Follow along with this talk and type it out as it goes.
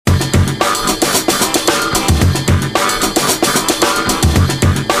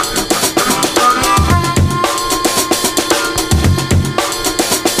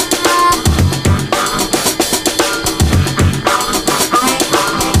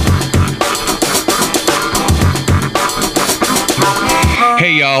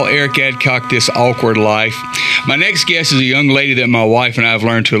Hey y'all, Eric Adcock, This Awkward Life. My next guest is a young lady that my wife and I have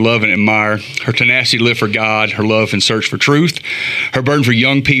learned to love and admire. Her tenacity to live for God, her love and search for truth, her burden for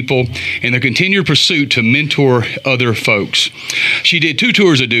young people, and their continued pursuit to mentor other folks. She did 2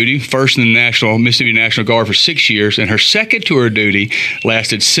 tours of duty, first in the Mississippi National Guard for 6 years, and her second tour of duty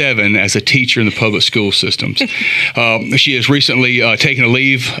lasted 7 as a teacher in the public school systems. She has recently taken a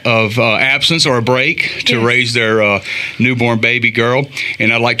leave of absence or a break to raise their newborn baby girl.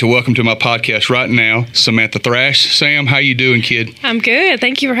 And I'd like to welcome to my podcast right now, Samantha Thrash. Sam, how you doing, kid? I'm good.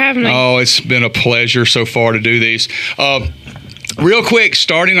 Thank you for having me. Oh, it's been a pleasure so far to do these. Real quick,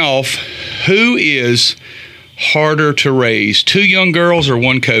 starting off, who is harder to raise, 2 young girls or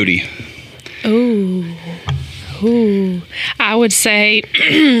 1 Cody? Ooh. I would say,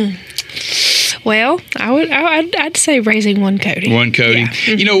 well, I'd say raising 1 Cody. 1 Cody.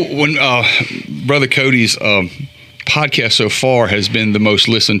 Yeah. You know, when Brother Cody's podcast so far has been the most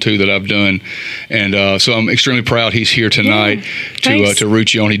listened to that I've done, and so I'm extremely proud he's here tonight to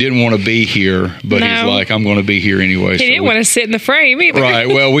root you on. He didn't want to be here, but he's like, I'm going to be here anyway. He didn't want to sit in the frame either. Right.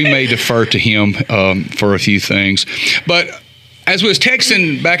 Well, we may defer to him for a few things, but as we was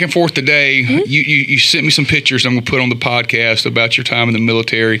texting back and forth today, you sent me some pictures I'm going to put on the podcast about your time in the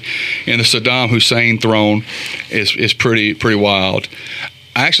military, and the Saddam Hussein throne is pretty wild.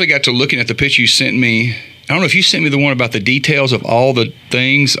 I actually got to looking at the picture you sent me. I don't know if you sent me the one about the details of all the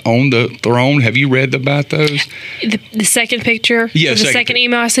things on the throne. Have you read about those? The second picture? Yeah, the second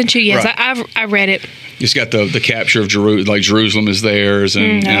email I sent you? Yes, right. I read it. It's got the capture of Jerusalem, like Jerusalem is theirs.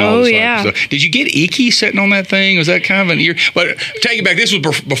 And all this type of stuff. Did you get icky sitting on that thing? Was that kind of an ear? But take it back. This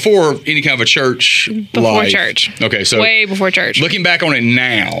was before any kind of a church Before life. church. Okay, so way before church. Looking back on it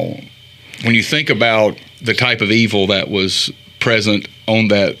now, when you think about the type of evil that was present on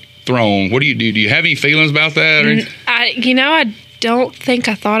that throne, what do you do? Do you have any feelings about that? Or? I don't think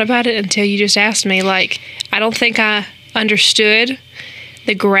I thought about it until you just asked me. Like, I don't think I understood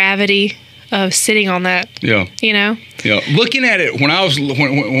the gravity of sitting on that. Yeah. You know? Yeah. Looking at it,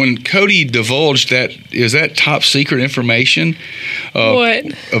 when Cody divulged that, is that top secret information? What?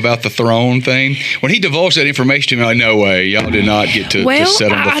 About the throne thing? When he divulged that information to me, I'm like, no way, y'all did not get to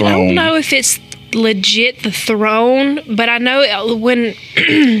sit on the throne. I don't know if it's legit the throne, but I know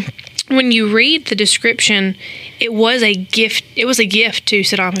when you read the description, it was a gift. It was a gift to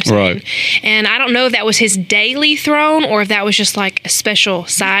Saddam Hussein, right? And I don't know if that was his daily throne or if that was just like a special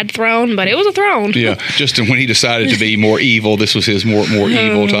side throne, but it was a throne. Yeah, just when he decided to be more evil, this was his more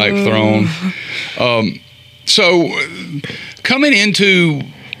evil type throne. So coming into.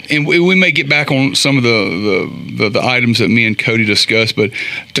 And we may get back on some of the items that me and Cody discussed, but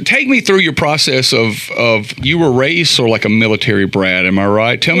to take me through your process of you were raised sort of like a military brat, am I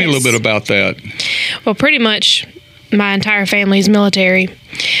right? Tell me a little bit about that. Well, pretty much my entire family is military.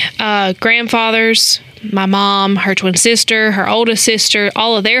 Grandfathers, my mom, her twin sister, her oldest sister,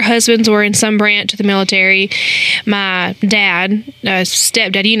 all of their husbands were in some branch of the military. My dad,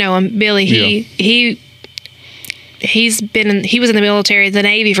 stepdad, you know him, Billy, he was in the military, the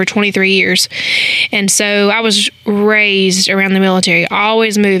Navy, for 23 years. And so I was raised around the military,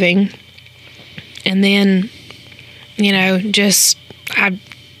 always moving. And then, I just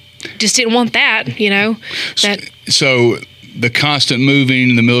didn't want that, So the constant moving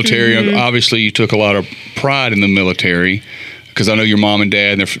in the military, obviously you took a lot of pride in the military, because I know your mom and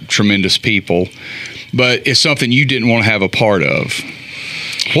dad, and they're tremendous people. But it's something you didn't want to have a part of.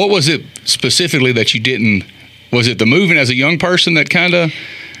 What was it specifically that you didn't? Was it the moving as a young person that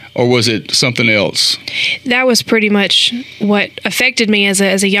or was it something else? That was pretty much what affected me as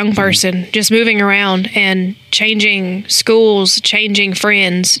a young person, just moving around and changing schools, changing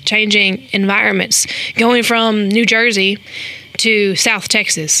friends, changing environments, going from New Jersey to South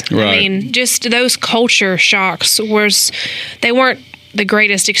Texas. Right. I mean, just those culture shocks they weren't the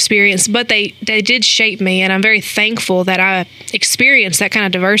greatest experience, but they did shape me, and I'm very thankful that I experienced that kind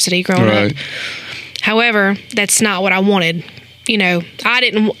of diversity growing up. However, that's not what I wanted. A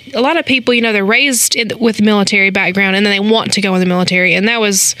lot of people, they're raised with military background and then they want to go in the military. And that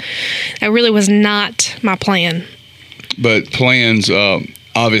really was not my plan. But plans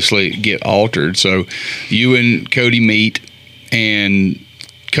obviously get altered. So you and Cody meet, and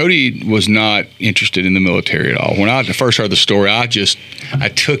Cody was not interested in the military at all. When I first heard the story, I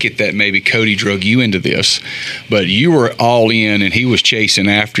took it that maybe Cody drug you into this, but you were all in, and he was chasing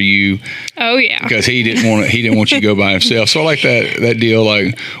after you. Oh yeah, because he didn't want you to go by himself. So I like that deal.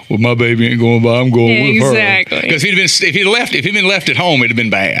 Like, well, my baby ain't going by. I'm going with her. Exactly. Because if he'd been left at home, it'd have been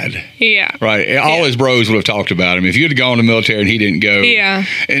bad. Yeah. Right. All his bros would have talked about him if you'd have gone to the military and he didn't go. Yeah.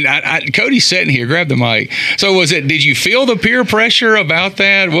 And Cody's sitting here. Grab the mic. So did you feel the peer pressure about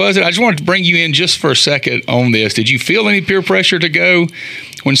that? Was it? I just wanted to bring you in just for a second on this. Did you feel any peer pressure to go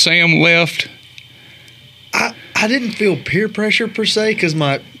when Sam left? I didn't feel peer pressure per se because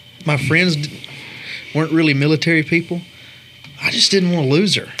my friends weren't really military people. I just didn't want to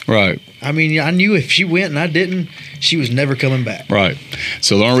lose her. Right. I mean, I knew if she went and I didn't, she was never coming back. Right.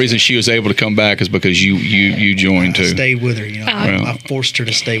 So the only reason she was able to come back is because you joined too. I stayed with her. I forced her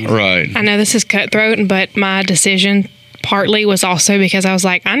to stay with her. Right. I know this is cutthroat, but my decision partly was also because I was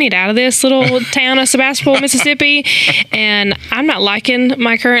like, I need out of this little town of Sebastopol, Mississippi, and I'm not liking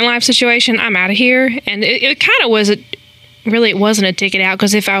my current life situation. I'm out of here. And it kind of was it wasn't a ticket out,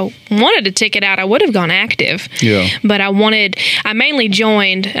 because if I wanted a ticket out, I would have gone active. Yeah. But I mainly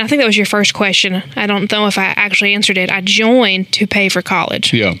joined, and I think that was your first question. I don't know if I actually answered it. I joined to pay for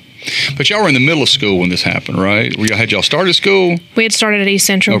college. Yeah. But y'all were in the middle of school when this happened, right? Had y'all started school? We had started at East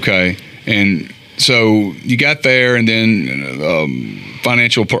Central. Okay. And so you got there, and then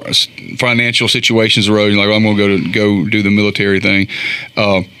financial situations arose. You're like, I'm going to go do the military thing.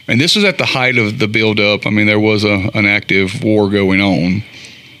 And this was at the height of the buildup. I mean, there was an active war going on,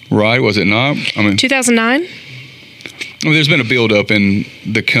 right? Was it not? 2009? There's been a buildup in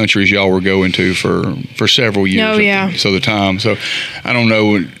the countries y'all were going to for several years. Oh, yeah. So I don't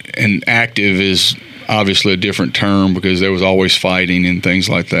know, and active is obviously a different term because there was always fighting and things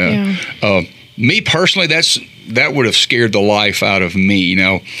like that. Yeah. Me personally, that would have scared the life out of me.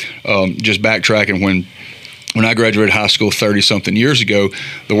 Now, just backtracking, when I graduated high school 30-something years ago,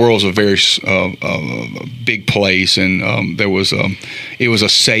 the world was a very big place, and it was a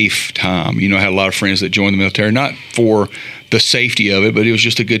safe time. I had a lot of friends that joined the military, not for the safety of it, but it was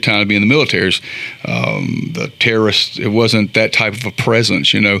just a good time to be in the military. The terrorists, it wasn't that type of a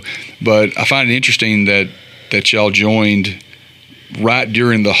presence, But I find it interesting that y'all joined right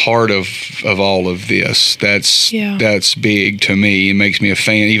during the heart of all of this. That's big to me. It makes me a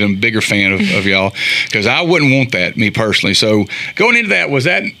fan, even bigger fan of y'all, because I wouldn't want that, me personally. So going into that, was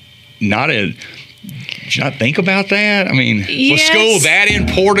that not did you not think about that? I mean, was school that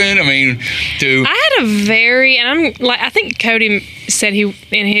important? I mean, I had a very, and I think Cody said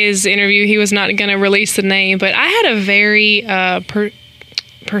in his interview he was not going to release the name, but I had a very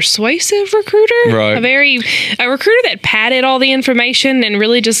persuasive recruiter, right? A recruiter that padded all the information and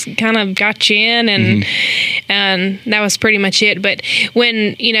really just kind of got you in, and that was pretty much it. But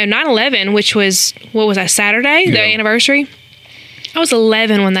when 9/11, which was Saturday, the anniversary, I was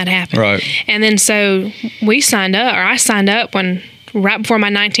 11 when that happened, right? And then so I signed up right before my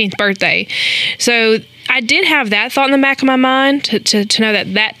 19th birthday, so I did have that thought in the back of my mind to know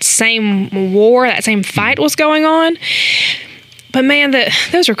that same war, that same fight was going on. But man,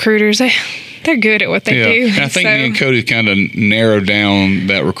 those recruiters, they're good at what they do. And I think me and Cody kind of narrowed down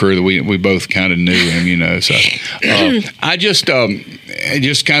that recruiter. We both kind of knew him, So I just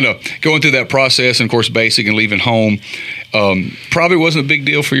kind of going through that process, and of course, basic and leaving home, probably wasn't a big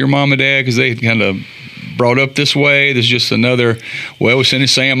deal for your mom and dad because they kind of brought up this way. There's just another, we're sending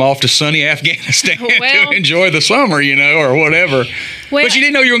Sam off to sunny Afghanistan to enjoy the summer, or whatever. But you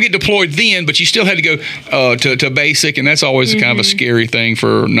didn't know you were going to get deployed then, but you still had to go to basic, and that's always kind of a scary thing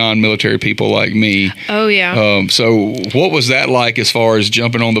for non-military people like me. Oh, yeah. So what was that like as far as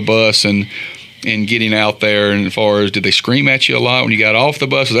jumping on the bus and getting out there, and as far as, did they scream at you a lot when you got off the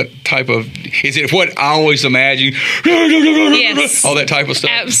bus? Was that type of, is it what I always imagine? Yes. All that type of stuff?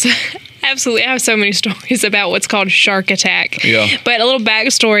 Absolutely. I have so many stories about what's called shark attack. Yeah. But a little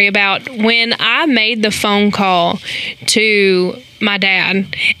backstory about when I made the phone call to my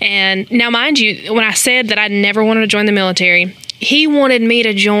dad. And now, mind you, when I said that I never wanted to join the military, he wanted me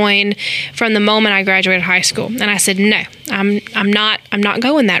to join from the moment I graduated high school. And I said, no, I'm not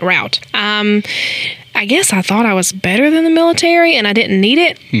going that route. I guess I thought I was better than the military and I didn't need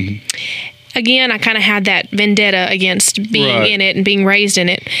it. Mm-hmm. Again, I kind of had that vendetta against being in it and being raised in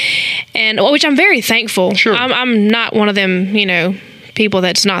it, and which I'm very thankful. Sure. I'm not one of them, people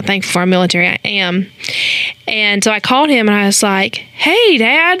that's not thankful for our military. I am. And so I called him and I was like, hey,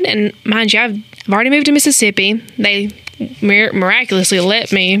 Dad. And mind you, I've already moved to Mississippi. They miraculously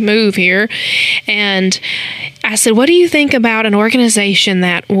let me move here. And I said, what do you think about an organization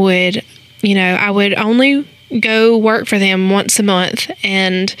that would, I would only go work for them once a month,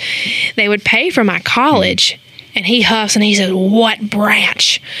 and they would pay for my college. And he huffs and he says, "What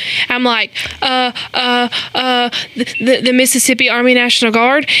branch?" I'm like, the Mississippi Army National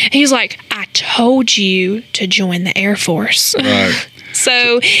Guard. He's like, "I told you to join the Air Force." Right.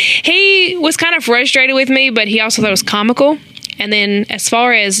 So he was kind of frustrated with me, but he also thought it was comical. And then as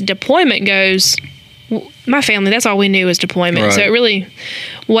far as deployment goes, my family, that's all we knew was deployment. Right. So it really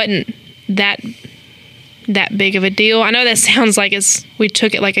wasn't that big of a deal. I know that sounds like we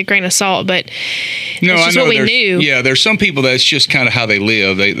took it like a grain of salt, but no, it's just what we knew. Yeah, there's some people that's just kind of how they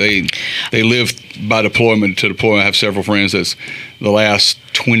live. They live by deployment to deployment. I have several friends that's the last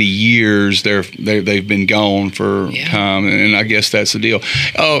 20 years they've been gone for time, and I guess that's the deal.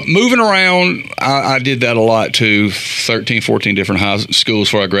 Moving around, I did that a lot too. 13, 14 different high schools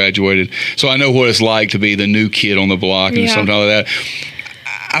before I graduated, so I know what it's like to be the new kid on the block and something like that.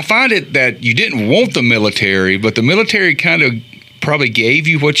 I find it that you didn't want the military, but the military kind of probably gave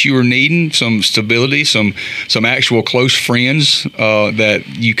you what you were needing, some stability, some actual close friends that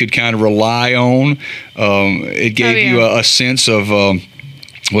you could kind of rely on. It gave you a sense of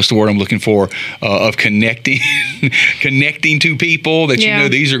what's the word I'm looking for? Of connecting to people that you know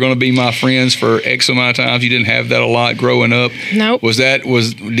these are going to be my friends for X amount of times. You didn't have that a lot growing up. Nope.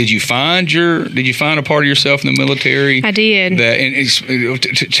 Did you find a part of yourself in the military? I did.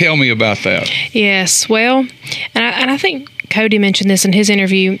 Tell me about that. Yes. Well, and I think Cody mentioned this in his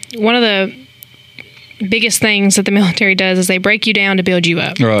interview. One of the biggest things that the military does is they break you down to build you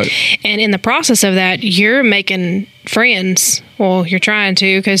up. Right. And in the process of that, you're making friends. Well, you're trying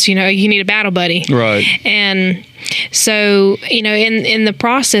to, because, you need a battle buddy. Right. And so, in the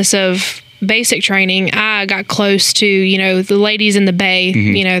process of basic training, I got close to, the ladies in the bay,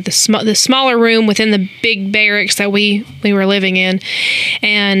 the smaller room within the big barracks that we were living in.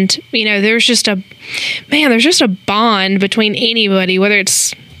 And, there's just a bond between anybody, whether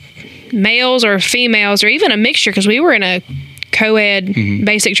it's males or females or even a mixture, because we were in a co-ed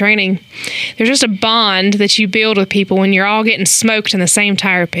basic training. There's just a bond that you build with people when you're all getting smoked in the same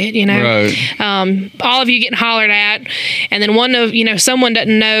tire pit, Right. All of you getting hollered at, and then one of someone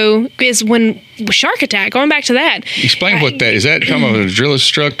doesn't know is when shark attack. Going back to that, explain what that is. That talking about drill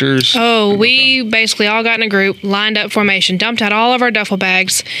instructors? Oh, we basically all got in a group, lined up formation, dumped out all of our duffel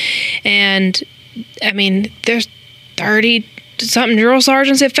bags, and there's 30 something drill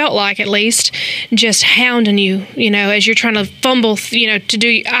sergeants, it felt like, at least, just hounding you, as you're trying to fumble, to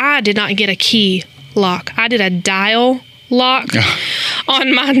do. I did not get a key lock. I did a dial lock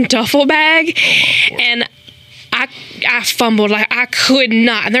on my duffel bag, and I fumbled like I could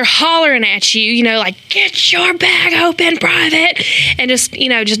not. And they're hollering at you, like, get your bag open, private, and just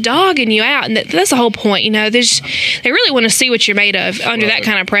dogging you out. And that's the whole point, they really want to see what you're made of under that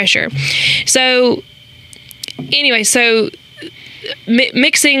kind of pressure. So anyway,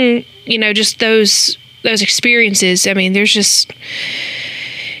 mixing, just those experiences. There's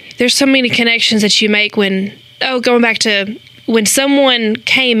so many connections that you make going back to when someone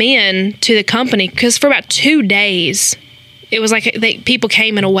came in to the company, because for about 2 days, it was like people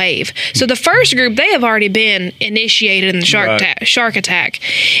came in a wave. So the first group, they have already been initiated in the shark attack.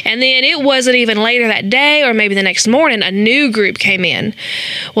 And then it wasn't even later that day or maybe the next morning, a new group came in.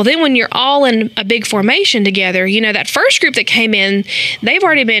 Well, then when you're all in a big formation together, that first group that came in, they've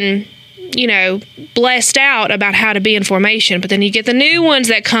already been, blessed out about how to be in formation. But then you get the new ones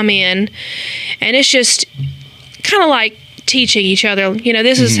that come in, and it's just kind of like teaching each other,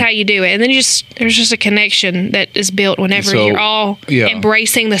 this is how you do it. And then there's just a connection that is built whenever you're all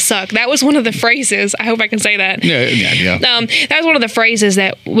embracing the suck. That was one of the phrases. I hope I can say that. Yeah. That was one of the phrases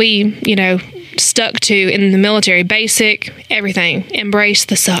that we, stuck to in the military. Basic, everything. Embrace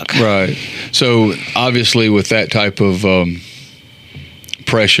the suck. Right. So obviously with that type of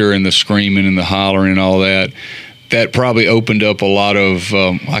pressure and the screaming and the hollering and all that probably opened up a lot of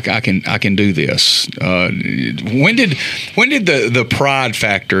I can do this. When did the pride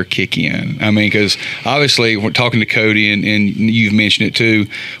factor kick in? Because obviously we're talking to Cody and you've mentioned it too.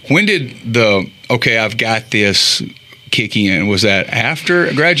 When did I've got this kick in? Was that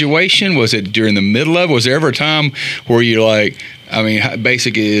after graduation? Was it during the middle of? Was there ever a time where you're like,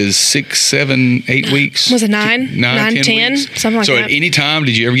 basic is 6, 7, 8 weeks. Was it 9, 10 weeks? Something like that. So at any time,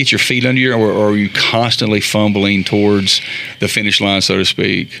 did you ever get your feet under you, or are you constantly fumbling towards the finish line, so to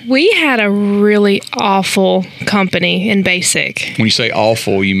speak? We had a really awful company in basic. When you say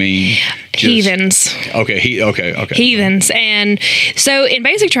awful, you mean heathens. Okay. Heathens. And so in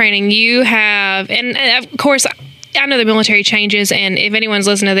basic training, you have, and of course, I know the military changes, and if anyone's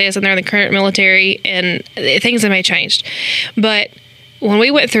listening to this and they're in the current military, and things have may changed, but when we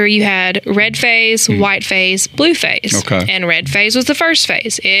went through, you had red phase, white phase, blue phase. Okay. And red phase was the first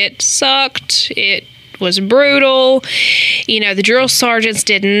phase. It sucked. It was brutal. You know, the drill sergeants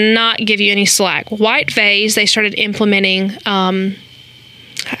did not give you any slack. White phase, they started implementing, help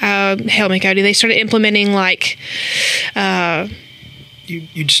me, Cody. They started implementing like,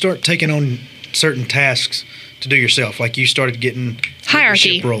 you'd start taking on certain tasks to do yourself. Like you started getting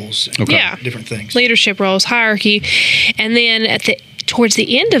hierarchy leadership roles, Okay. Yeah, different things. leadership roles, hierarchy, and then towards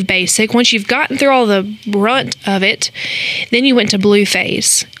the end of basic, once you've gotten through all the brunt of it, then you went to blue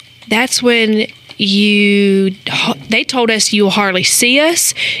phase. That's when they told us you'll hardly see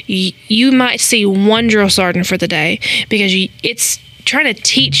us. You might see one drill sergeant for the day because it's trying to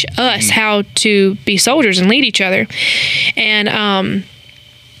teach us how to be soldiers and lead each other. And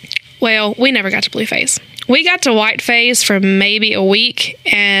well, we never got to blue phase. We got to white phase for maybe a week,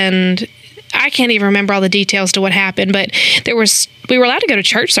 and I can't even remember all the details to what happened, but we were allowed to go to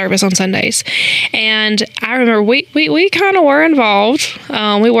church service on Sundays. And I remember we kind of were involved.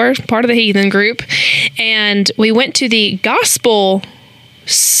 We were part of the heathen group, and we went to the gospel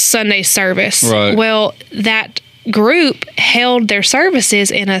Sunday service. Right. Well, that group held their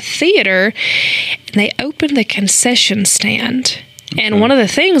services in a theater, and they opened the concession stand. And one of the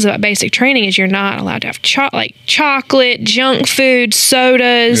things about basic training is you're not allowed to have chocolate, junk food,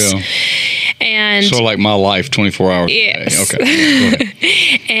 sodas, Yeah. and So like my life, 24 hours Yes. a day. Okay. Go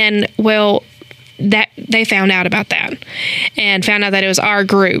ahead. and well, that they found out about that and found out that it was our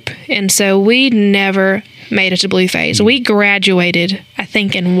group, and so we never made it to blue phase. We graduated, I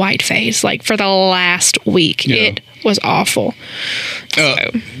think, in white phase, like for the last week. Yeah. It was awful.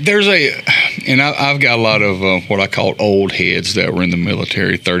 There's I've got a lot of what I call old heads that were in the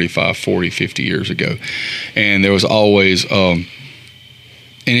military 35, 40, 50 years ago. And there was always, and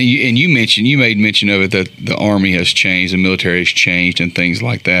you made mention of it, that the Army has changed, the military has changed and things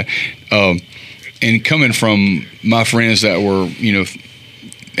like that. And coming from my friends that were,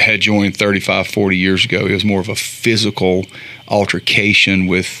 had joined 35, 40 years ago, it was more of a physical altercation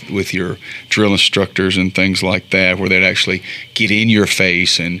with your drill instructors and things like that, where they'd actually get in your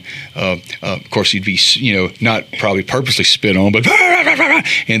face, and of course you'd be not probably purposely spit on, but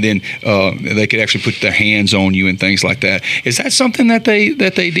and then they could actually put their hands on you and things like that. Is that something that they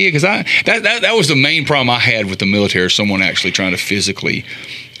did? Because that was the main problem I had with the military, someone actually trying to physically.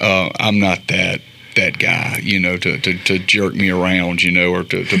 I'm not that guy, to jerk me around, or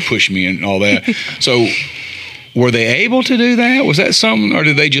to push me and all that. So were they able to do that? Was that something, or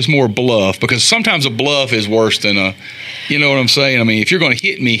did they just more bluff? Because sometimes a bluff is worse than you know what I'm saying? I mean, if you're going to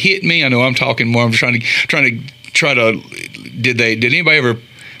hit me. I know I'm talking more. I'm trying to. Did anybody ever?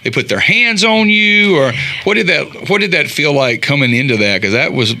 They put their hands on you, or what did that feel like coming into that? Because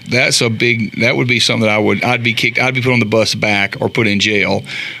that would be something that I'd be kicked. I'd be put on the bus back or put in jail.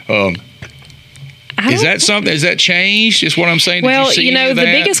 Is that something? Has that changed? Is what I'm saying? Well, Did you see the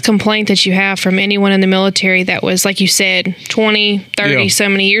biggest complaint that you have from anyone in the military that was, like you said, 20, 30, so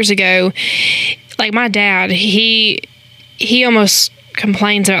many years ago, like my dad, he almost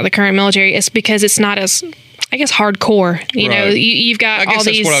complains about the current military. It's because it's not as, I guess, hardcore. Right. You've got all these.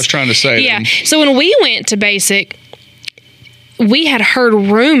 That's what I was trying to say. Yeah. So when we went to basic, we had heard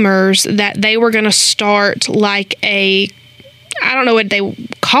rumors that they were going to start like I don't know what they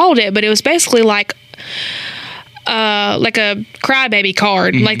called it, but it was basically like a crybaby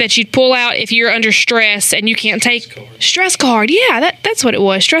card, like that you'd pull out if you're under stress and you can't take stress card. Yeah, that's what it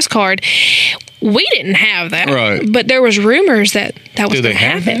was, stress card. We didn't have that, right? But there was rumors that was going to happen. Do they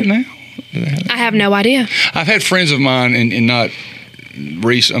have that now? I have no idea. I've had friends of mine, and not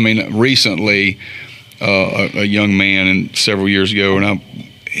recently, a young man, and several years ago, and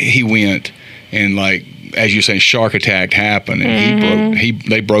he went, and like, as you're saying, shark attack happened, and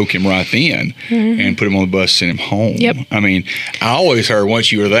they broke him right then, and put him on the bus, sent him home. Yep. I mean, I always heard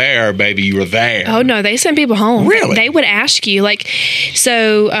once you were there, baby, you were there. Oh no, they sent people home. Really? They would ask you, like,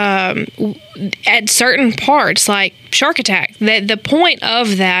 so at certain parts, like shark attack. The point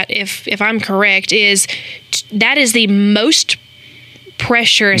of that, if I'm correct, is that is the most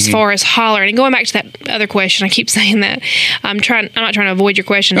pressure as far as hollering. And going back to that other question, I keep saying that. I'm not trying to avoid your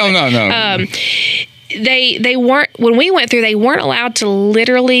question. Oh, no. They weren't, when we went through, they weren't allowed to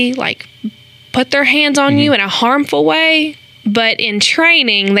literally like put their hands on you in a harmful way, but in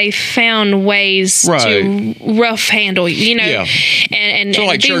training, they found ways to rough handle you, and so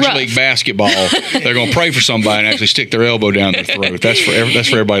like be church rough. league basketball, they're going to pray for somebody and actually stick their elbow down their throat. That's for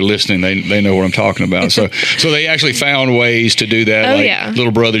everybody listening. They know what I'm talking about. So they actually found ways to do that.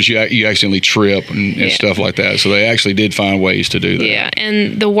 Little brothers, you accidentally trip and stuff like that. So they actually did find ways to do that. Yeah,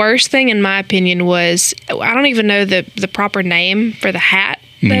 and the worst thing, in my opinion, was I don't even know the proper name for the hat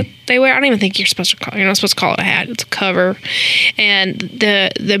that they wear. I don't even think you're not supposed to call it a hat. It's a cover. And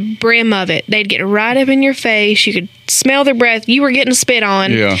the brim of it, they'd get right up in your face. You could smell their breath. You were getting spit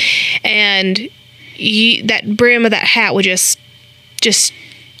on. Yeah. And that brim of that hat would just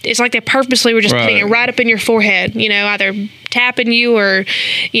it's like they purposely were just putting it right up in your forehead, either tapping you or,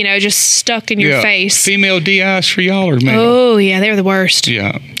 just stuck in your face. Female DIs for y'all or male? Oh, yeah, they're the worst.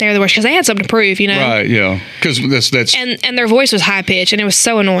 Yeah. They're the worst because they had something to prove, Right, yeah. Because that's and their voice was high pitched and it was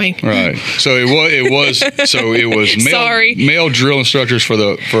so annoying. Right. So it was male drill instructors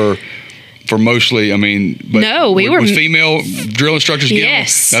for mostly, but no, we were female drill instructors.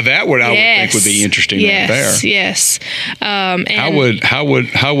 Yes. Now that would I would think would be interesting right there. Yes. And how would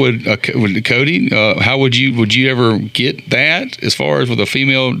Cody? How would you ever get that as far as with a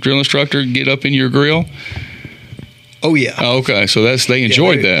female drill instructor get up in your grill? Oh yeah. Oh, okay, so they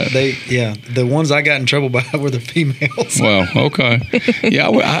enjoyed that. The ones I got in trouble by were the females. Well, okay, yeah,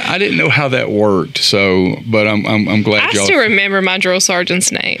 I didn't know how that worked. So, but I'm glad I y'all still remember my drill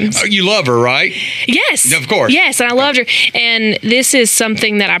sergeant's names. You love her, right? Yes, of course. Yes, and I loved her. And this is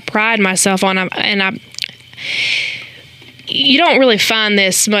something that I pride myself on. You don't really find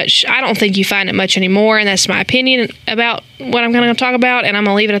this much. I don't think you find it much anymore, and that's my opinion about what I'm going to talk about, and I'm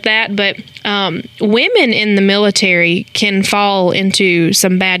going to leave it at that. But women in the military can fall into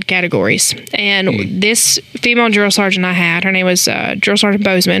some bad categories. And this female drill sergeant I had, her name was Drill Sergeant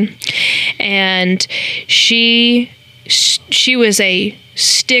Bozeman, and she was a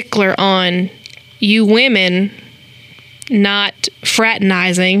stickler on you women not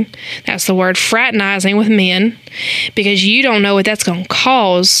fraternizing. That's the word, fraternizing with men, because you don't know what that's going to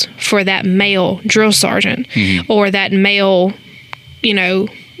cause for that male drill sergeant or that male,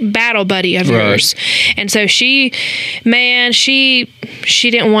 battle buddy of yours. And so she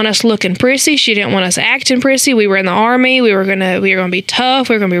didn't want us looking prissy. She didn't want us acting prissy. We were in the Army. We were gonna be tough.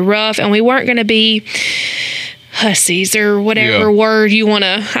 We were gonna be rough, and we weren't gonna be hussies or whatever word you want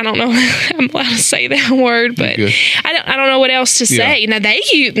to. I don't know. I'm allowed to say that word, but I don't know what else to say.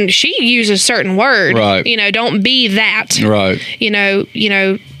 She uses a certain word. Right. Don't be that. Right.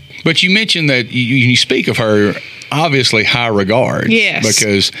 But you mentioned that you speak of her obviously high regards. Yes.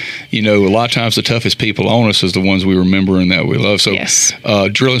 Because, a lot of times the toughest people on us is the ones we remember and that we love. So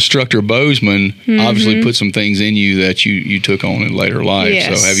drill instructor Bozeman obviously put some things in you that you took on in later life.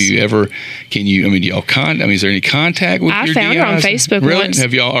 Yes. So have you ever, is there any contact with your DIs? I found her on Facebook once.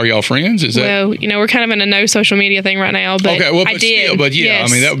 Are y'all friends? Well, we're kind of in a no social media thing right now, but I did. Still, but yeah,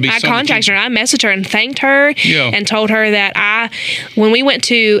 yes. that would be I something. contacted her. I messaged her and thanked her and told her that when we went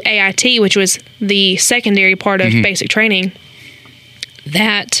to AIT, which was the secondary part of basic training,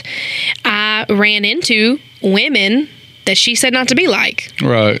 that I ran into women that she said not to be like.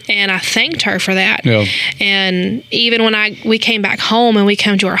 Right. And I thanked her for that. Yeah. And even when we came back home and we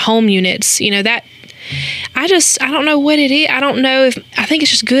come to our home units, that I don't know what it is. I don't know I think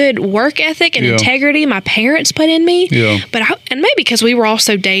it's just good work ethic and integrity my parents put in me. Yeah. But and maybe because we were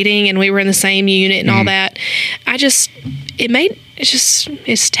also dating and we were in the same unit and all that,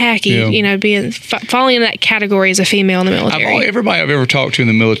 it's tacky, falling in that category as a female in the military. Everybody I've ever talked to in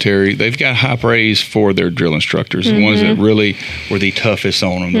the military, they've got high praise for their drill instructors, the ones that really were the toughest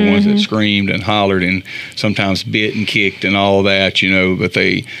on them, the ones that screamed and hollered and sometimes bit and kicked and all that, but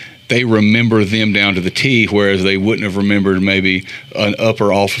they remember them down to the T, whereas they wouldn't have remembered maybe an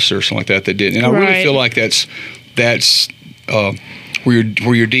upper officer or something like that didn't. And I really feel like that's where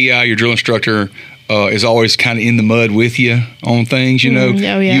your DI, your drill instructor, is always kind of in the mud with you on things.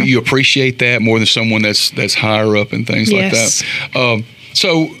 You appreciate that more than someone that's higher up and things like that.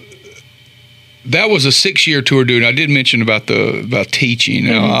 So that was a 6-year tour, dude. I did mention about teaching.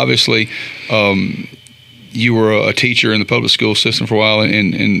 Now, obviously, you were a teacher in the public school system for a while,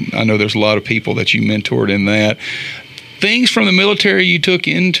 and I know there's a lot of people that you mentored in that. Things from the military you took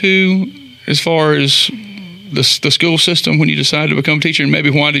into as far as the school system when you decided to become a teacher, and maybe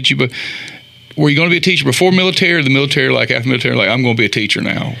why did you? Were you going to be a teacher before military, or the military, like after military, like I'm going to be a teacher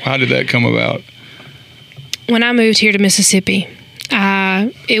now? How did that come about? When I moved here to Mississippi,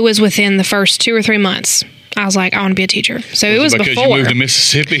 it was within the first 2 or 3 months. I was like, I want to be a teacher. So it was because before. you moved to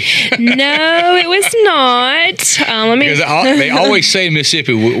Mississippi. No, it was not. Because they always say in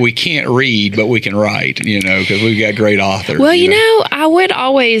Mississippi we can't read, but we can write. Because we've got great authors. Well, I would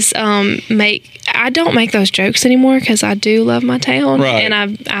always I don't make those jokes anymore because I do love my town, right. and I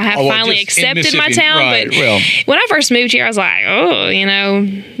have finally accepted my town. Right. But well, when I first moved here, I was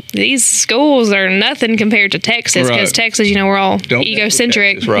like, these schools are nothing compared to Texas, because right. Texas, we're all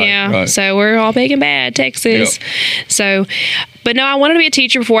egocentric. Texas, right, yeah, right. So we're all big and bad, Texas. Yep. So, but no, I wanted to be a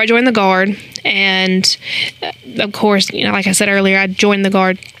teacher before I joined the Guard, and of course, like I said earlier, I joined the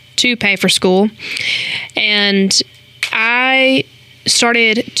Guard to pay for school, and I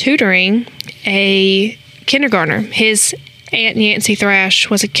started tutoring a kindergartner. His Aunt Yancy Thrash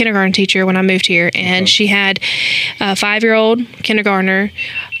was a kindergarten teacher when I moved here, and she had a 5-year-old kindergartner.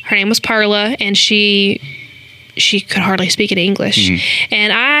 Her name was Perla, and she could hardly speak any English. Mm-hmm.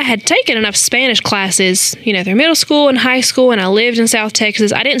 And I had taken enough Spanish classes, through middle school and high school, and I lived in South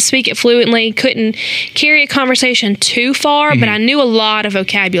Texas. I didn't speak it fluently, couldn't carry a conversation too far, but I knew a lot of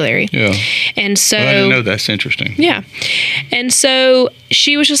vocabulary. Yeah. And so... I didn't know. That's interesting. Yeah. And so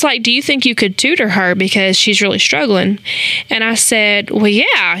she was just like, do you think you could tutor her because she's really struggling? And I said, well,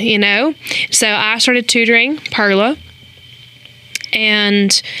 yeah, So I started tutoring Perla.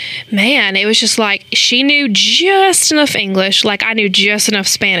 And man, it was just like she knew just enough English, like I knew just enough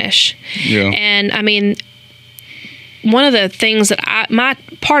Spanish. Yeah. And I mean, one of the things that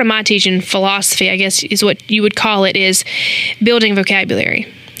part of my teaching philosophy, I guess, is what you would call it, is building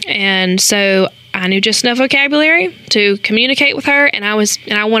vocabulary. And so I knew just enough vocabulary to communicate with her, and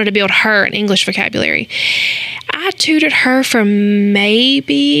I wanted to build her an English vocabulary. I tutored her for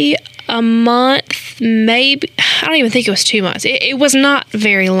maybe a month, maybe, I don't even think it was 2 months. It was not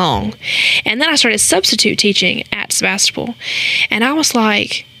very long. And then I started substitute teaching at Sebastopol. And I was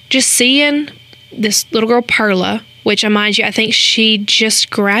like, just seeing this little girl, Perla, which, mind you, I think she just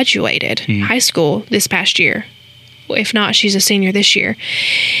graduated high school this past year. If not, she's a senior this year.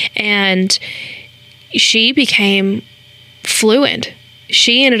 And she became fluent.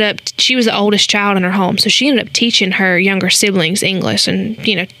 She was the oldest child in her home, so she ended up teaching her younger siblings English and,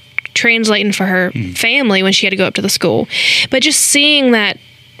 translating for her family when she had to go up to the school. But just seeing that,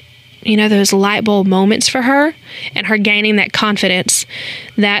 those light bulb moments for her and her gaining that confidence,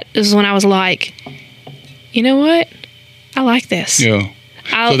 that is when I was like, you know what? I like this. Yeah.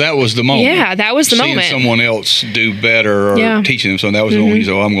 So that was the moment. Yeah, that was the moment. Seeing someone else do better or teaching them something, that was the one you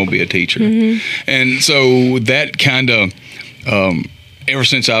said, I'm going to be a teacher. And so that kind of, ever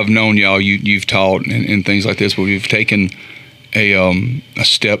since I've known y'all, you've taught and things like this, but we've taken a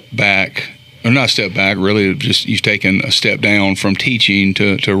step back, or not a step back, really, just you've taken a step down from teaching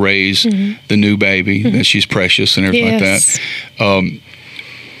to raise the new baby, that she's precious and everything like that.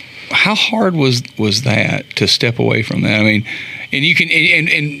 How hard was that to step away from that? I mean, and you can,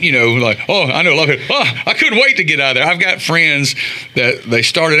 and like, I know a lot of people, I couldn't wait to get out of there. I've got friends that they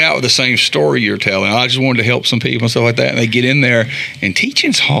started out with the same story you're telling. I just wanted to help some people and stuff like that. And they get in there, and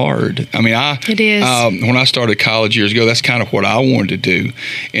teaching's hard. I mean, it is. When I started college years ago, that's kind of what I wanted to do.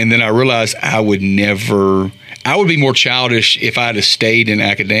 And then I realized I would be more childish if I'd have stayed in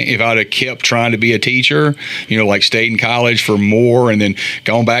academia, if I'd have kept trying to be a teacher, like stayed in college for more and then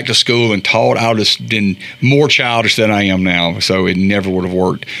gone back to school and taught. I would have been more childish than I am now. So it never would have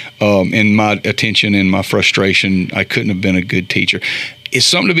worked. In my attention and my frustration, I couldn't have been a good teacher. It's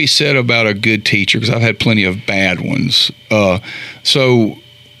something to be said about a good teacher, because I've had plenty of bad ones. So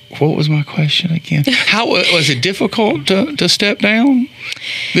what was my question again? How was it difficult to step down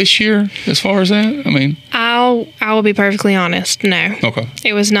this year as far as that? I mean, I will be perfectly honest. No. Okay.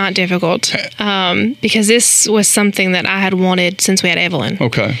 It was not difficult because this was something that I had wanted since we had Evelyn.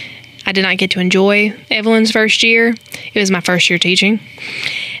 Okay. I did not get to enjoy Evelyn's first year. It was my first year teaching.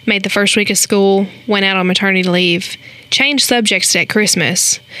 Made the first week of school, went out on maternity leave, changed subjects at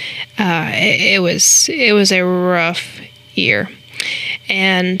Christmas. It was a rough year.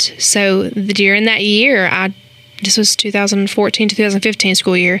 And so during that year, this was 2014, 2015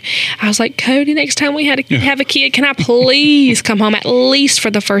 school year, I was like, Cody, next time we have a kid, can I please come home at least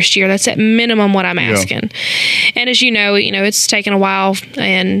for the first year? That's at minimum what I'm asking. Yeah. And as you know, it's taken a while,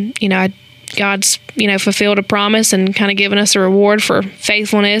 and, God's, fulfilled a promise and kind of given us a reward for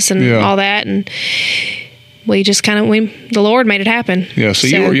faithfulness and all that. And we just the Lord made it happen. Yeah. So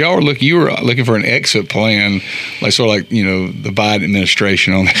you were looking for an exit plan, like sort of like, the Biden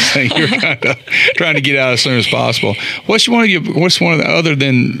administration on this thing. You're kind of trying to get out as soon as possible. What's one of the, other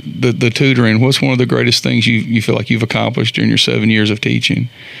than the tutoring, what's one of the greatest things you feel like you've accomplished during your 7 years of teaching?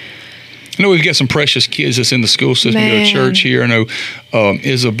 I know we've got some precious kids that's in the school system. You go to church here. I know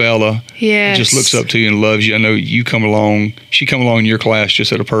Isabella just looks up to you and loves you. I know you come along. She come along in your class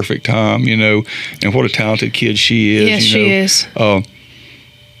just at a perfect time, and what a talented kid she is. Yes, she is.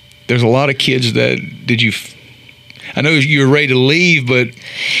 There's a lot of kids that I know you were ready to leave, but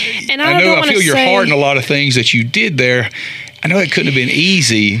I feel your heart in a lot of things that you did there. I know it couldn't have been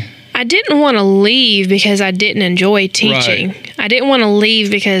easy. I didn't want to leave because I didn't enjoy teaching. Right. I didn't want to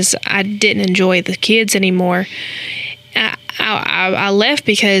leave because I didn't enjoy the kids anymore. I left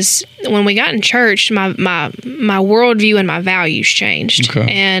because when we got in church, my worldview and my values changed.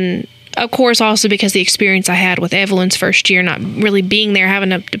 Okay. And of course, also because the experience I had with Evelyn's first year, not really being there,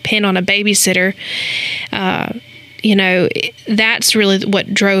 having to depend on a babysitter, that's really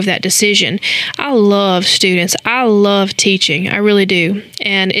what drove that decision. I love students. I love teaching. I really do.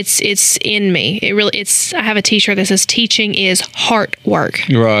 And it's in me. I have a t-shirt that says teaching is heart work.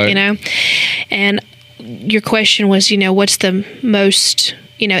 Right. And your question was, what's the most,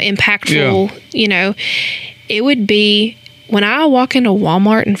 impactful, it would be when I walk into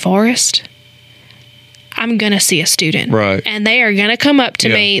Walmart in Forest, I'm going to see a student. Right. And they are going to come up to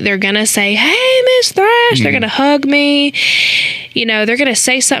me. They're going to say, "Hey, Miss Thrash." Mm-hmm. They're going to hug me. They're going to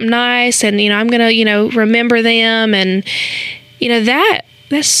say something nice. And, I'm going to, remember them. And,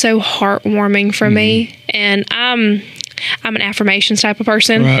 that's so heartwarming for me. And I'm an affirmations type of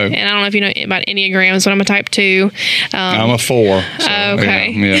person. Right. And I don't know if you know about Enneagrams, but I'm a type 2. I'm a 4. So,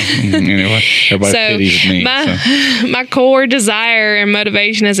 okay. Yeah. Anyway, everybody pities me. My core desire and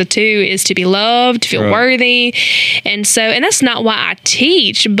motivation as a 2 is to be loved, to feel worthy. And that's not why I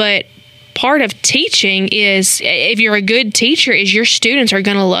teach, but part of teaching is, if you're a good teacher, is your students are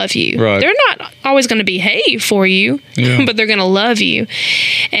going to love you. Right. They're not always going to behave for you, but they're going to love you.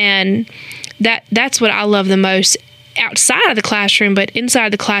 And that's what I love the most outside of the classroom, but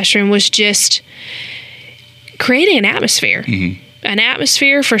inside the classroom was just creating an atmosphere. Mm-hmm. An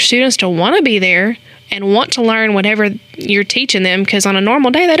atmosphere for students to want to be there and want to learn whatever you're teaching them, because on a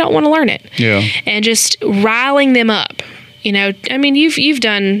normal day they don't want to learn it. Yeah. And just riling them up. You've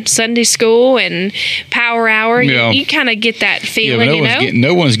done Sunday school and Power Hour. Yeah. You kind of get that feeling,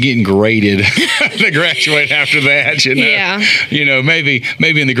 no one's getting graded to graduate after that, Yeah. Maybe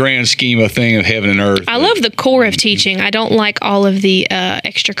in the grand scheme of thing of heaven and earth. I love the core of teaching. I don't like all of the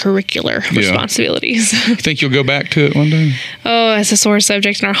extracurricular responsibilities. You think you'll go back to it one day? Oh, it's a sore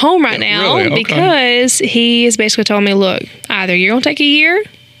subject in our home right now. Really? Okay. Because he is basically telling me, look, either you're going to take a year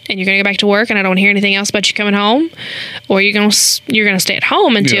and you're going to go back to work and I don't want to hear anything else about you coming home, or you're going to stay at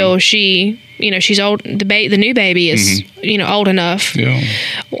home until she's old, the new baby is, old enough,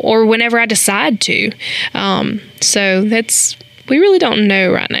 or whenever I decide to. So we really don't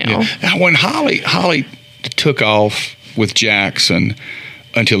know right now. Yeah. Now, when Holly took off with Jackson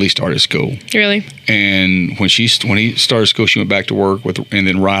until he started school. Really? And when he started school, she went back to work and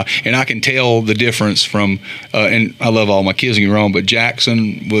then Riley. And I can tell the difference from, and I love all my kids, don't get me wrong, but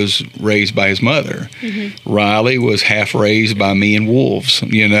Jackson was raised by his mother. Mm-hmm. Riley was half raised by me and wolves,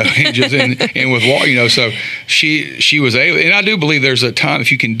 and with Walt, so she was able, and I do believe there's a time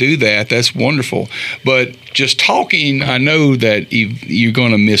if you can do that, that's wonderful. But just talking, I know that you're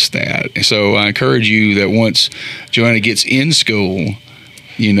going to miss that. And so I encourage you that once Joanna gets in school,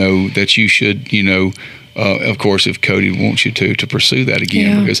 that you should, of course, if Cody wants you to pursue that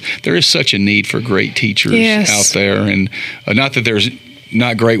again, because there is such a need for great teachers out there. And not that there's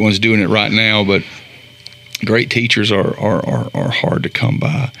not great ones doing it right now, but great teachers are hard to come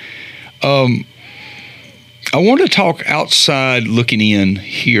by. I want to talk outside looking in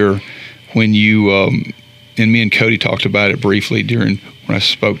here when you, and me and Cody talked about it briefly when I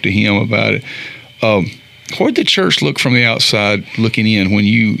spoke to him about it. What did the church look from the outside looking in when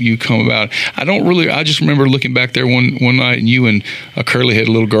you come about? I just remember looking back there one night, and you and a curly-headed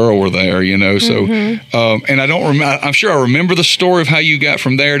little girl were there, so, and I don't remember, I'm sure I remember the story of how you got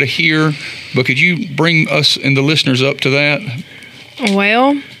from there to here, but could you bring us and the listeners up to that?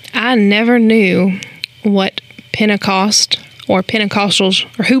 Well, I never knew what Pentecost or Pentecostals,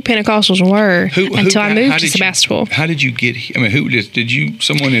 or who Pentecostals were until I moved to Sebastopol. How did you get here? I mean, did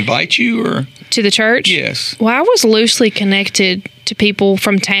someone invite you or? To the church? Yes. Well, I was loosely connected to people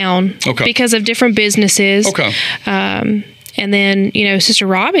from town because of different businesses. Okay. And then, Sister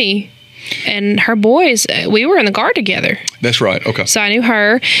Robbie and her boys, we were in the Guard together. That's right. Okay. So I knew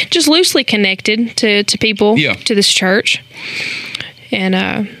her, just loosely connected to people, to this church.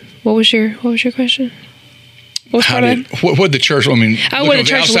 And what was your question? What the church? I mean, the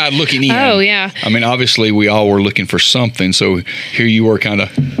church outside looking in. Oh, yeah. I mean, obviously, we all were looking for something. So here you were, kind of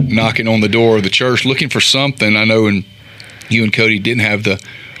knocking on the door of the church, looking for something. I know, and you and Cody didn't have the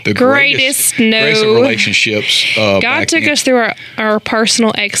the greatest. greatest of relationships. God back took then. us through our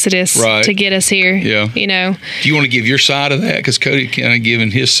personal exodus Right. to get us here. Yeah. You know, Do you want to give your side of that? Because Cody kind of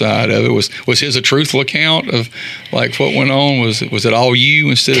given his side of it. Was his a truthful account of like what went on? Was it all you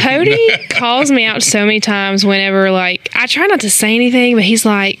instead of Cody calls me out so many times whenever, like, I try not to say anything, but he's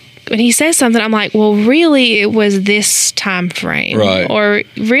like, when he says something, I'm like, well, really, it was this time frame. Right. Or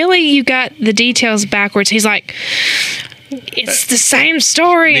really, you got the details backwards. He's like, it's the same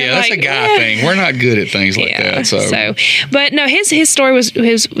story. Yeah, I'm that's like, a guy thing. We're not good at things like that. So, but no, his story was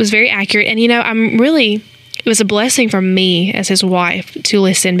very accurate. And, you know, it was a blessing for me as his wife to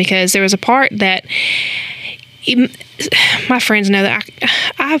listen, because there was a part that my friends know that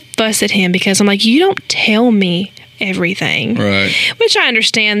I fuss at him because I'm like, you don't tell me everything, right. which I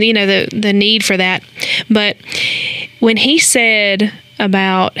understand, you know, the need for that. But when he said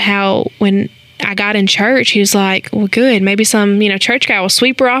about how when I got in church, he was like, well, good, maybe some, you know, church guy will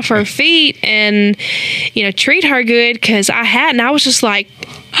sweep her off her feet and, you know, treat her good, because I hadn't. I was just like,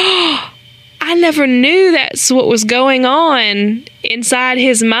 oh, I never knew that's what was going on inside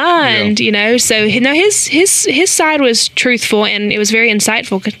his mind, you know. So, you know, his side was truthful, and it was very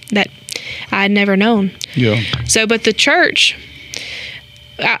insightful that I had never known. Yeah. So, but the church,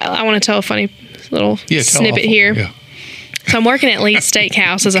 I want to tell a funny little snippet here. Yeah. So I'm working at Lee's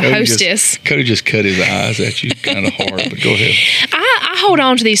Steakhouse as a hostess. Cody just cut his eyes at you kind of hard, but go ahead. I hold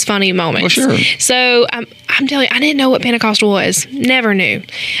on to these funny moments. Well, sure. So I'm telling you, I didn't know what Pentecostal was. Never knew.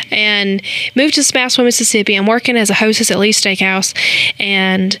 And moved to Spouseville, Mississippi. I'm working as a hostess at Lee's Steakhouse,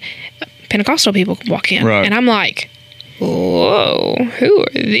 and Pentecostal people walk in. Right. And I'm like, whoa, who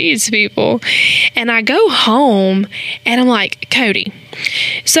are these people? And I go home, and I'm like, Cody,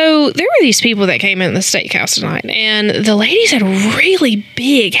 so there were these people that came in the steakhouse tonight, and the ladies had really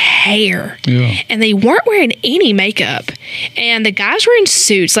big hair. Yeah. And they weren't wearing any makeup. And the guys were in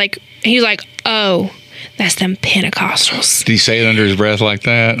suits. Like, he was like, oh, that's them Pentecostals. Did he say it under his breath like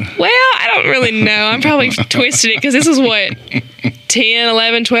that? Well, I don't really know. I'm probably twisted it, because this was what, 10,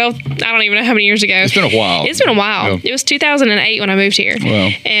 11, 12, I don't even know how many years ago. It's been a while. It's been a while. Yeah. It was 2008 when I moved here. Wow.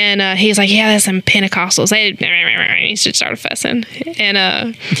 And he's like, yeah, that's some Pentecostals. He just started fussing.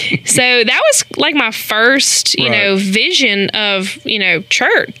 And so that was like my first, you know, vision of, you know,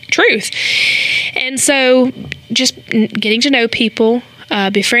 church, truth. And so just getting to know people,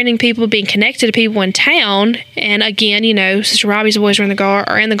 befriending people, being connected to people in town. And again, you know, Sister Robbie's boys are in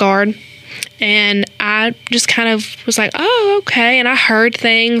the guard. And I just kind of was like, oh, okay. And I heard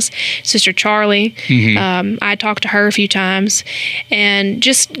things. Sister Charlie, I talked to her a few times, and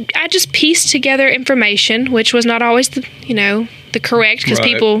I just pieced together information, which was not always the correct, because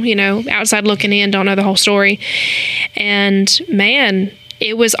people, you know, outside looking in don't know the whole story. And man,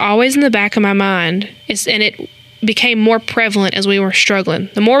 it was always in the back of my mind. And it became more prevalent as we were struggling.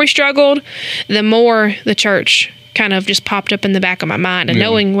 The more we struggled, the more the church kind of just popped up in the back of my mind. And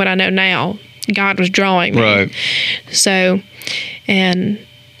knowing what I know now, God was drawing me. Right. So, and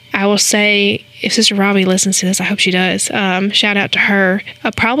I will say, if Sister Robbie listens to this, I hope she does, shout out to her.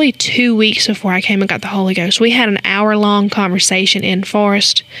 Probably 2 weeks before I came and got the Holy Ghost, we had an hour-long conversation in the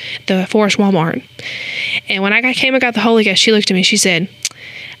Forest Walmart. And when I came and got the Holy Ghost, she looked at me, she said,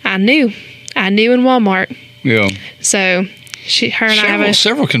 I knew in Walmart. Yeah. So her and I have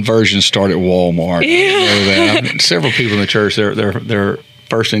several conversions start at Walmart. Yeah. I know that. Several people in the church, their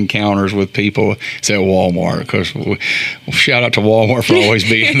first encounters with people is at Walmart. Because shout out to Walmart for always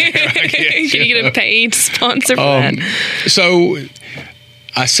being there. I guess, Can you get a paid sponsor for that? So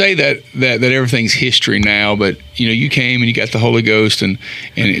I say that everything's history now, but you know, you came and you got the Holy Ghost, and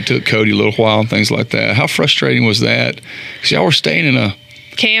it took Cody a little while and things like that. How frustrating was that? Because y'all were staying in a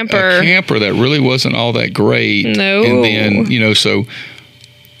camper that really wasn't all that great. No. And then, you know, so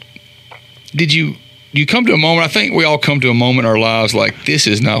did you come to a moment, I think we all come to a moment in our lives like, this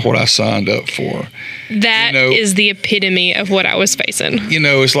is not what I signed up for. That is the epitome of what I was facing. You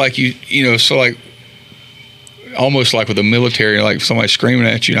know, it's like so like almost like with the military, like somebody screaming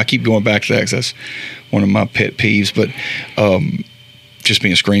at you, and I keep going back to that because that's one of my pet peeves, but just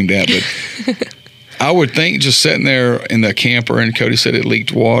being screamed at. But I would think just sitting there in the camper, and Cody said it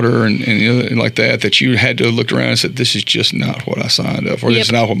leaked water and like that you had to look around and said, this is just not what I signed up for. This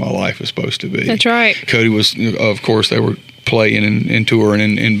is not what my life was supposed to be. That's right. Cody was, of course, they were playing and touring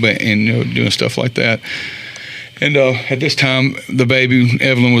and doing stuff like that. And at this time, the baby,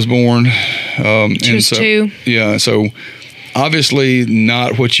 Evelyn, was born. She was 2. Yeah, so obviously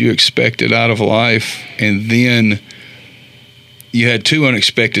not what you expected out of life. And then you had 2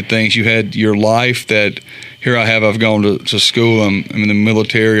 unexpected things. You had your life that here I have. I've gone to school. I'm in the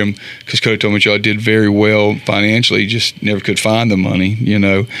military. Because Cody told me I did very well financially. Just never could find the money,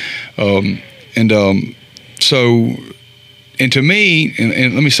 So, and to me,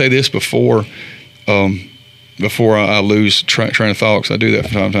 and let me say this before I lose train of thought, because I do that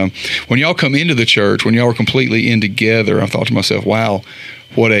from time to time. When y'all come into the church, when y'all are completely in together, I thought to myself, wow,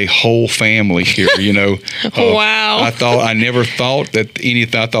 what a whole family here, Wow. I never thought that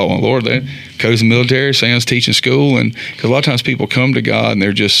anything. I thought, well, Lord, that Cody's in the military, Sam's teaching school. And because a lot of times people come to God and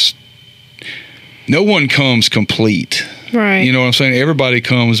they're just, no one comes complete. Right. You know what I'm saying? Everybody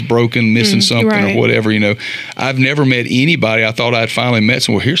comes broken, missing something or whatever, I've never met anybody. I thought I'd finally met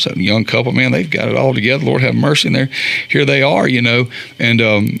someone. Well, here's a young couple, man, they've got it all together. Lord have mercy. And here they are,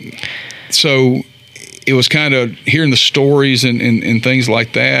 And so it was kind of hearing the stories and things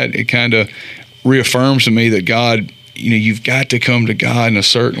like that. It kind of reaffirms to me that God, you've got to come to God in a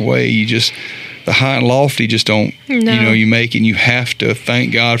certain way. You just, the high and lofty just don't, you make it. And you have to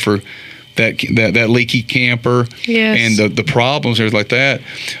thank God for that leaky camper and the problems and everything like that.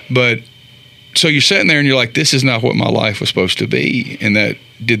 But so you're sitting there and you're like, this is not what my life was supposed to be. And that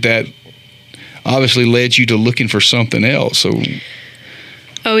obviously led you to looking for something else. So,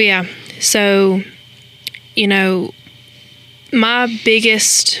 oh yeah. So, my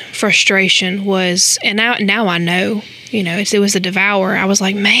biggest frustration was, and now I know, it was a devourer. I was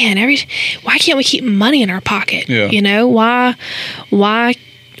like, man, why can't we keep money in our pocket? Yeah. Why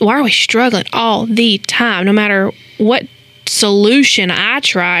are we struggling all the time? No matter what solution I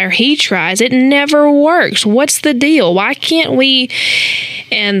try or he tries, it never works. What's the deal? Why can't we?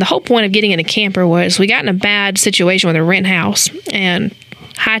 And the whole point of getting in a camper was we got in a bad situation with a rent house and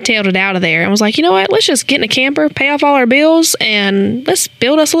hightailed it out of there and was like, you know what? Let's just get in a camper, pay off all our bills, and let's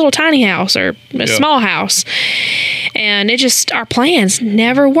build us a little tiny house or a small house. And our plans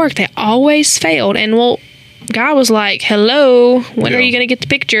never worked. They always failed. And God was like, hello, when are you going to get the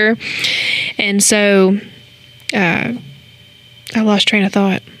picture? And so I lost train of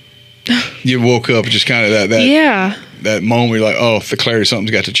thought. You woke up just kind of that moment where you're like, oh, the clarity, something's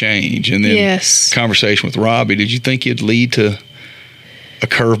got to change. And then conversation with Robbie, did you think it'd lead to a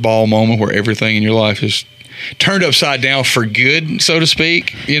curveball moment where everything in your life is turned upside down for good, so to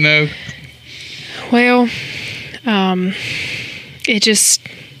speak, Well, it's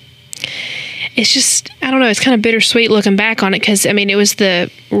just, I don't know, it's kind of bittersweet looking back on it because, it was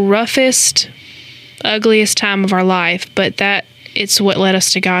the roughest, ugliest time of our life, but it's what led us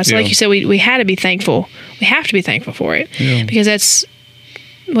to God. So like you said, we had to be thankful. We have to be thankful for it because that's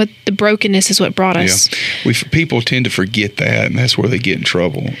what the brokenness is what brought us. People tend to forget that, and that's where they get in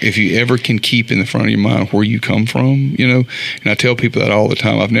trouble. If you ever can keep in the front of your mind where you come from, and I tell people that all the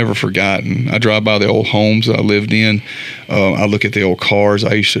time. I've never forgotten. I drive by the old homes that I lived in. I look at the old cars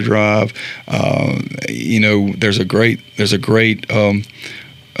I used to drive. There's a great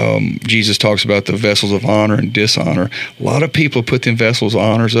Jesus talks about the vessels of honor and dishonor. A lot of people put them vessels of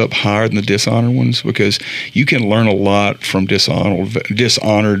honors up higher than the dishonored ones because you can learn a lot from dishonored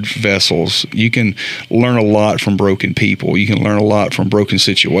vessels. You can learn a lot from broken people. You can learn a lot from broken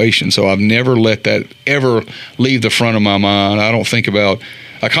situations. So I've never let that ever leave the front of my mind. I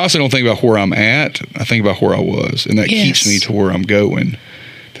constantly don't think about where I'm at. I think about where I was, and that keeps me to where I'm going.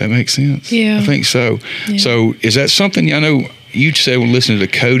 That makes sense? Yeah. I think so. Yeah. So is that something, I know you said when listening to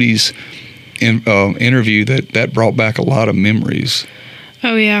Cody's interview that brought back a lot of memories.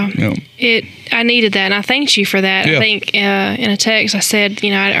 Oh, yeah. I needed that, and I thanked you for that. Yeah. I think in a text I said,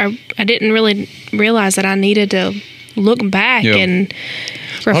 I didn't really realize that I needed to look back and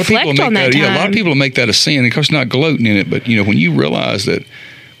reflect on that time. Yeah, a lot of people make that a sin. Of course, not gloating in it, but, when you realize that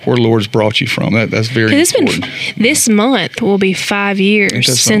where the Lord's brought you from. That's very important. This month will be 5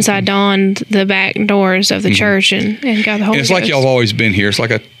 years since I donned the back doors of the church and got the Holy Ghost. It's like y'all have always been here. It's like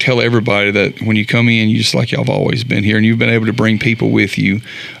I tell everybody that when you come in, you just like y'all have always been here, and you've been able to bring people with you,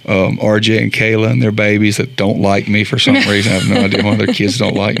 RJ and Kayla and their babies that don't like me for some reason. I have no idea why their kids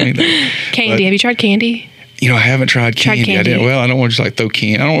don't like me. Candy. Have you tried candy? I haven't tried candy. I didn't. Well, I don't want to just throw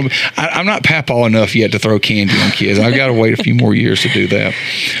candy. I'm not papaw enough yet to throw candy on kids. I've got to wait a few more years to do that.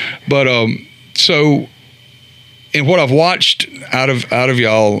 But so, and what I've watched out of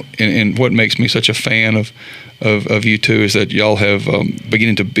y'all, and what makes me such a fan of you two is that y'all have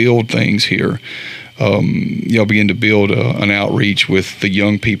beginning to build things here. Y'all begin to build an outreach with the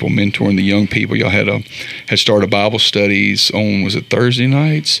young people, mentoring the young people. Y'all had started Bible studies on, was it Thursday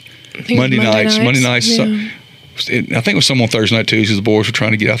nights? Monday nights. Yeah. I think it was some on Thursday night too, because the boys were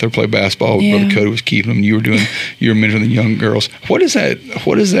trying to get out there and play basketball. Yeah. Brother Cody was keeping them. You were mentoring the young girls. What is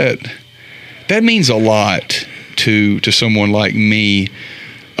that? That means a lot to someone like me.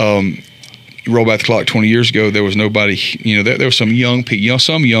 you roll back the clock 20 years ago, there was nobody, there were some young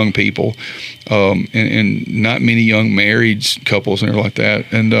people, and not many young married couples and everything like that.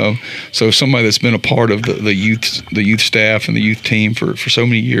 And so somebody that's been a part of the youth staff and the youth team for so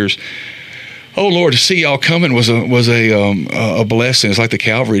many years. Oh Lord, to see y'all coming was a blessing. It's like the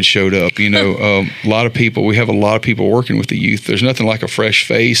Calvary had showed up. A lot of people. We have a lot of people working with the youth. There's nothing like a fresh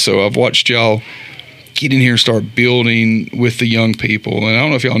face. So I've watched y'all get in here and start building with the young people. And I don't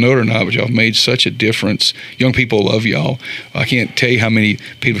know if y'all know it or not, but y'all have made such a difference. Young people love y'all. I can't tell you how many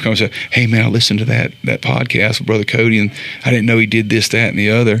people come and say, "Hey man, I listened to that podcast with Brother Cody, and I didn't know he did this, that, and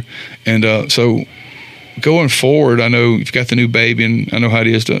the other." And so going forward, I know you've got the new baby, and I know how it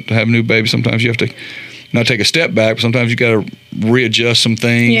is to have a new baby. Sometimes you have to not take a step back, but sometimes you got to readjust some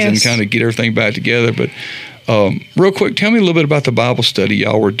things and kind of get everything back together. But real quick, tell me a little bit about the Bible study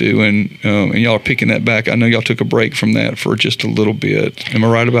y'all were doing, and y'all are picking that back. I know y'all took a break from that for just a little bit. Am I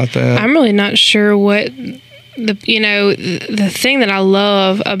right about that? I'm really not sure what the thing that I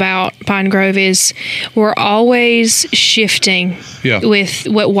love about Pine Grove is we're always shifting with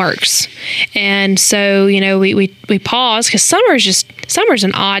what works. And so, we pause because summer's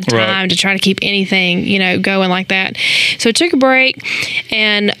an odd time to try to keep anything, going like that. So I took a break,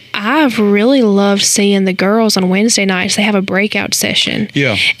 and I've really loved seeing the girls on Wednesday nights. They have a breakout session.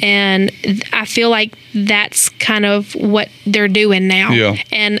 Yeah. And I feel like that's kind of what they're doing now. Yeah.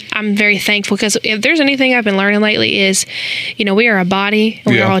 And I'm very thankful because if there's anything I've been learning lately is, we are a body,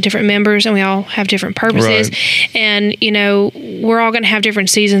 and we're all different members, and we all have different purposes. Right. And, we're all going to have different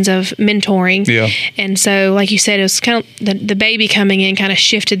seasons of mentoring. Yeah. And so, like you said, it was kind of the baby coming in kind of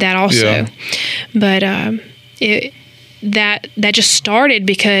shifted that also. Yeah. But that just started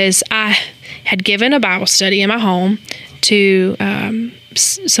because I had given a Bible study in my home to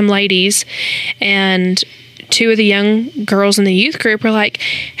some ladies, and two of the young girls in the youth group were like,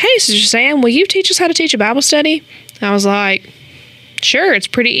 "Hey, Sister Sam, will you teach us how to teach a Bible study?" I was like, "Sure, it's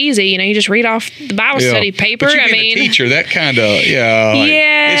pretty easy. You just read off the Bible study paper." But a teacher, that kind of,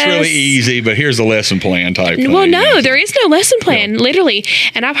 it's really easy, but here's the lesson plan type thing. Well, no, there is no lesson plan, literally.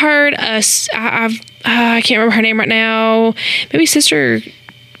 And I've heard I can't remember her name right now, maybe Sister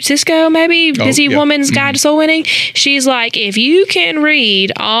Cisco, maybe, Busy Woman's Guide to Soul Winning. She's like, if you can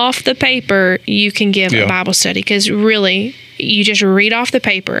read off the paper, you can give a Bible study, because really, you just read off the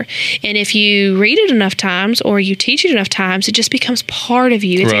paper. And if you read it enough times or you teach it enough times, it just becomes part of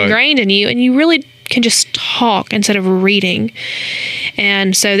you. It's ingrained in you, and you really can just talk instead of reading.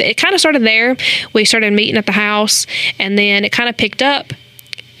 And so it kind of started there. We started meeting at the house, and then it kind of picked up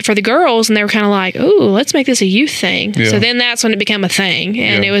for the girls, and they were kind of like, "Ooh, let's make this a youth thing." Yeah. So then that's when it became a thing,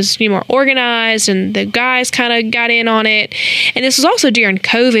 and it was more organized, and the guys kind of got in on it. And this was also during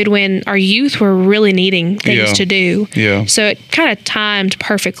COVID when our youth were really needing things to do. Yeah. So it kind of timed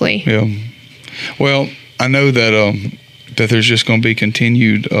perfectly. Yeah. Well, I know that that there's just going to be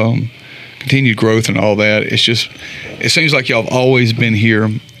continued growth and all that. It seems like y'all have always been here,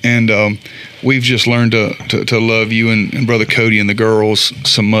 and we've just learned to love you and Brother Cody and the girls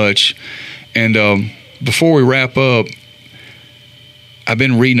so much. And before we wrap up, I've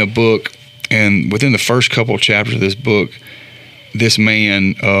been reading a book, and within the first couple of chapters of this book, this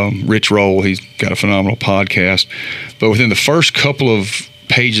man, Rich Roll, he's got a phenomenal podcast, but within the first couple of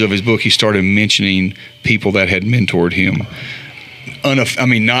pages of his book, he started mentioning people that had mentored him.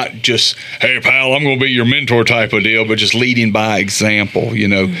 Not just, "Hey, pal, I'm going to be your mentor" type of deal, but just leading by example,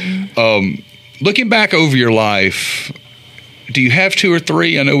 Mm-hmm. Looking back over your life, do you have two or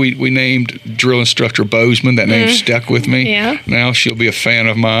three? I know we named drill instructor Bozeman. That name stuck with me. Yeah. Now she'll be a fan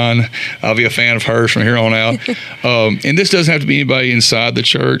of mine. I'll be a fan of hers from here on out. And this doesn't have to be anybody inside the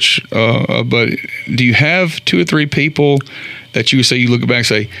church, but do you have two or three people that you would say, you look back and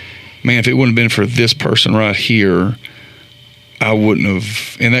say, "Man, if it wouldn't have been for this person right here, I wouldn't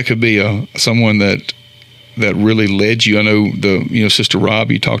have," and that could be someone that really led you. I know Sister Rob,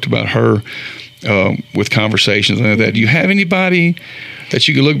 you talked about her with conversations and that. Do you have anybody that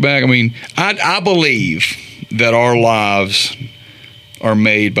you could look back? I believe that our lives are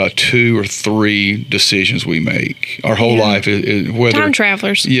made by two or three decisions we make. Our whole life is whether time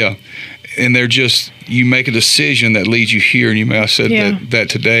travelers. Yeah. And they're just, you make a decision that leads you here. And you may have said that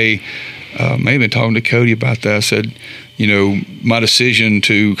today, maybe talking to Cody about that. I said, my decision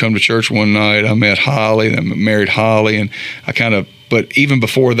to come to church one night, I met Holly, I married Holly, and but even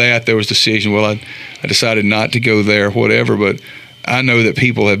before that, there was decision, well, I decided not to go there, whatever, but I know that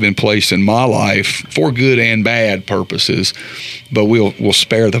people have been placed in my life for good and bad purposes, but we'll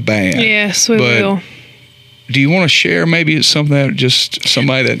spare the bad. Yes, we will. Do you want to share maybe it's something that just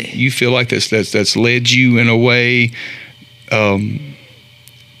somebody that you feel like that's led you in a way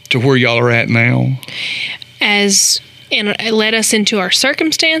to where y'all are at now? As and it led us into our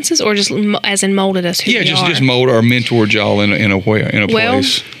circumstances, or just as in molded us who we are? Just mold or mentored y'all in a way, in a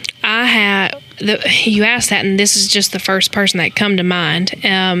place. I had you asked that, and this is just the first person that come to mind.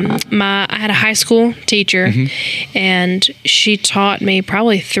 I had a high school teacher, and she taught me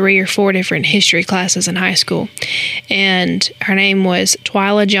probably 3 or 4 different history classes in high school, and her name was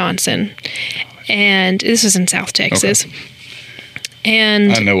Twyla Johnson, and this is in South Texas. Okay.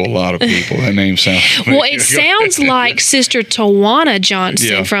 And I know a lot of people. That name sounds familiar. well, it sounds like Sister Tawana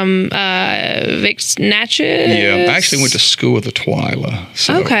Johnson Yeah. from Vic Natchez. Yeah, I actually went to school with the Twyla.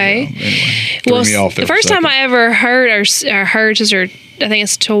 So, Okay. Anyway, Well, threw me off there the for a first time second. I ever heard heard Sister, I think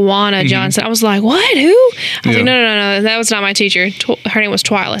it's Tawana Johnson, I was like, "What? Who?" I was like, "No, that was not my teacher. Her name was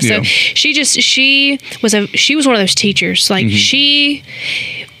Twyla." So Yeah. she was one of those teachers. Like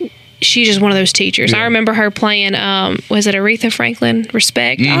she's just one of those teachers. Yeah. I remember her playing, was it Aretha Franklin?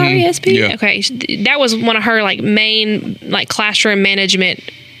 Respect, RESP? Yeah. Okay. That was one of her like main like classroom management,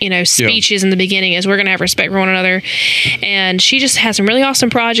 speeches in the beginning, is we're going to have respect for one another. And she just had some really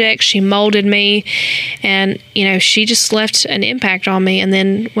awesome projects. She molded me, and, she just left an impact on me. And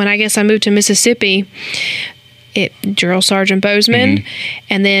then when I moved to Mississippi, Drill Sergeant Bozeman,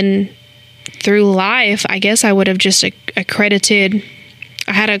 and then through life, I guess I would have just accredited.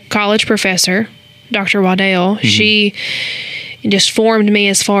 I had a college professor, Dr. Waddell. She just formed me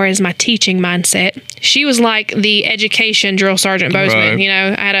as far as my teaching mindset. She was like the education Drill Sergeant Bozeman. Right.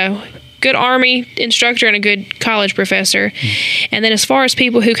 I had a good Army instructor and a good college professor. And then as far as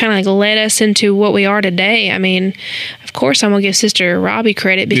people who kind of like led us into what we are today, I mean, of course I'm going to give Sister Robbie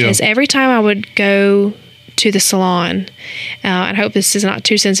credit, because every time I would go to the salon, and I hope this is not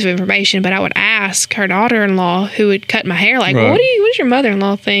too sensitive information, but I would ask her daughter-in-law, who would cut my hair, like, Right. what does your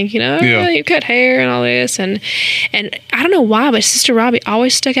mother-in-law think? You cut hair and all this, and I don't know why, but Sister Robbie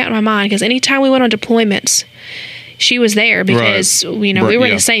always stuck out in my mind, because anytime we went on deployments, she was there, because we were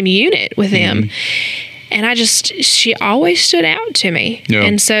in the same unit with them. And she always stood out to me. Yeah.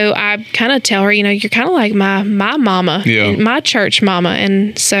 And so I kind of tell her, you're kind of like my mama, my church mama.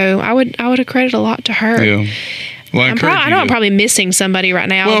 And so I would accredit a lot to her. Yeah. Well, I I'm probably missing somebody right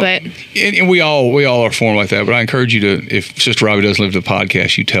now, but and we all are formed like that. But I encourage you to, if Sister Robbie doesn't live to the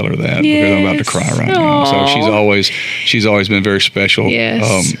podcast, you tell her that, because I'm about to cry right now. So she's always been very special.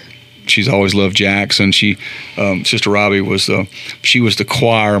 Yes. She's always loved Jackson. Sister Robbie was the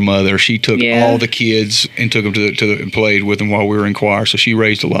choir mother. She took all the kids and took them and played with them while we were in choir. So she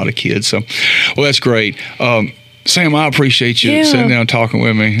raised a lot of kids. So, well, that's great. Sam, I appreciate you sitting down and talking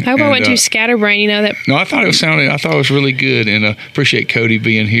with me. I hope I went too scatterbrained, that. No, I thought it was really good, and appreciate Cody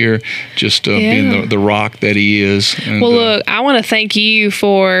being here, just being the rock that he is. And, well, look, I want to thank you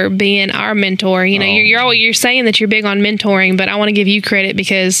for being our mentor. You're saying that you're big on mentoring, but I want to give you credit,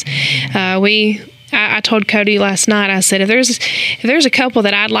 because I told Cody last night, I said, if there's a couple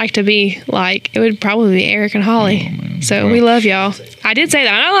that I'd like to be like, it would probably be Eric and Holly. We love y'all. I did say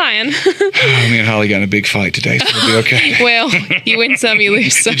that. I'm not lying. Me and Holly got in a big fight today, so it'll be okay. Well, you win some, you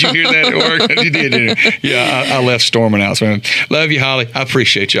lose some. Did you hear that at work? You did, didn't you? Yeah, I left storming out. So love you, Holly. I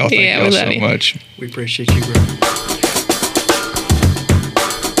appreciate y'all. Thank y'all so much. We appreciate you, brother.